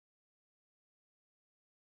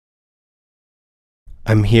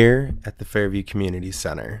I'm here at the Fairview Community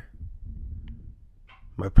Center.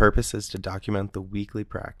 My purpose is to document the weekly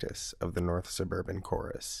practice of the North Suburban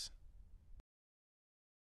Chorus.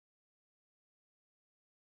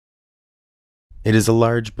 It is a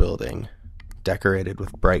large building, decorated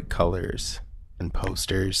with bright colors and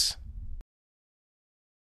posters.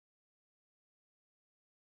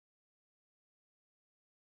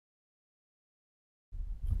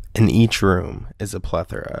 In each room is a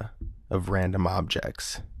plethora of random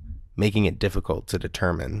objects, making it difficult to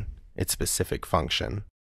determine its specific function.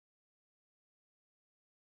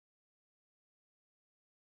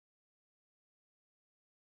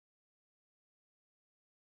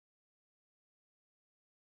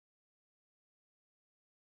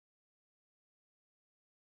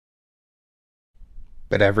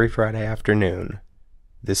 But every Friday afternoon,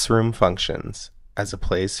 this room functions as a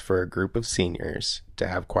place for a group of seniors to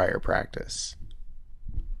have choir practice.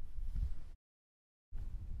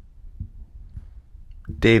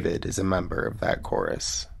 David is a member of that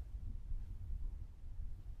chorus.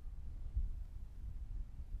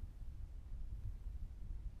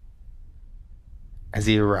 As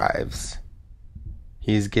he arrives,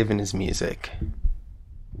 he is given his music.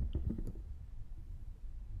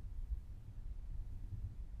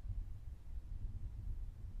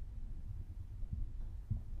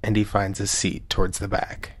 And he finds a seat towards the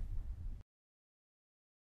back.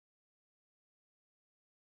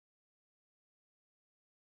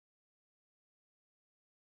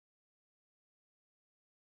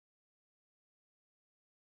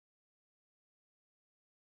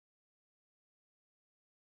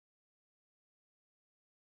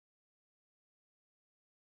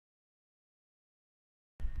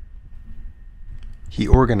 He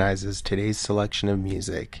organizes today's selection of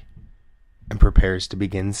music and prepares to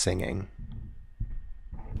begin singing.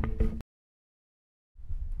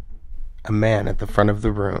 A man at the front of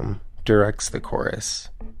the room directs the chorus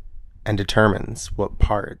and determines what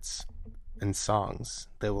parts and songs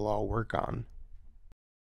they will all work on.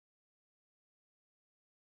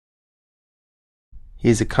 He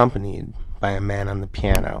is accompanied by a man on the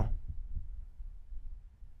piano.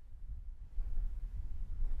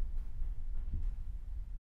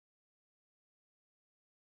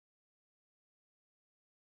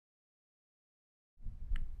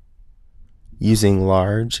 Using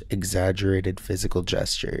large, exaggerated physical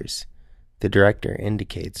gestures, the director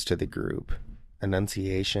indicates to the group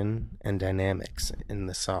enunciation and dynamics in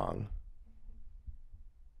the song.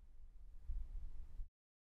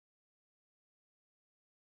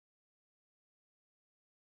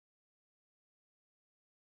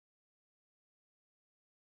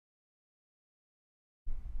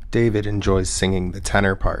 David enjoys singing the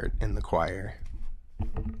tenor part in the choir.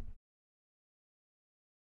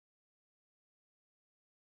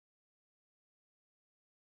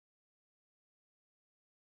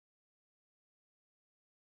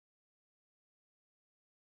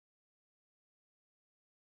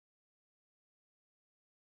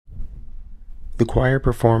 The choir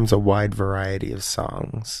performs a wide variety of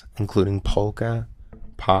songs, including polka,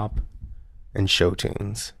 pop, and show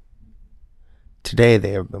tunes. Today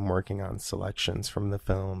they have been working on selections from the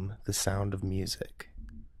film The Sound of Music.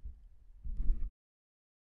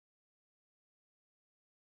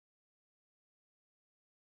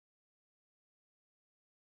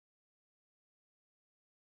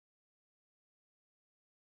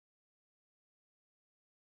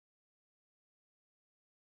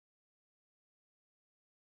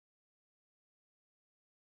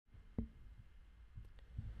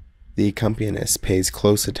 The accompanist pays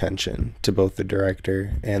close attention to both the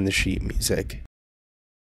director and the sheet music.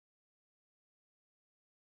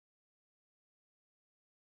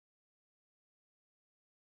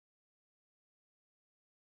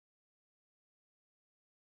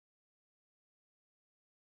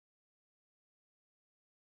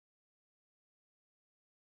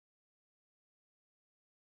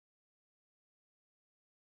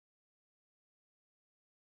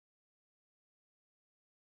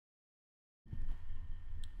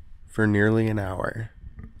 For nearly an hour,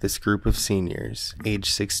 this group of seniors, aged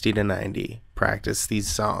 60 to 90, practice these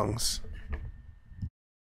songs.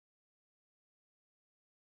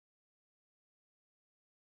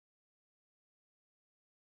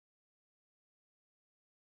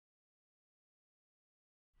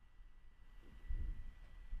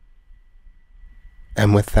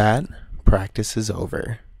 And with that, practice is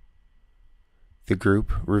over. The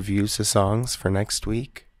group reviews the songs for next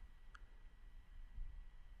week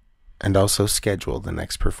and also schedule the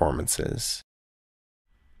next performances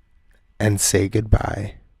and say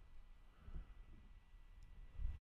goodbye.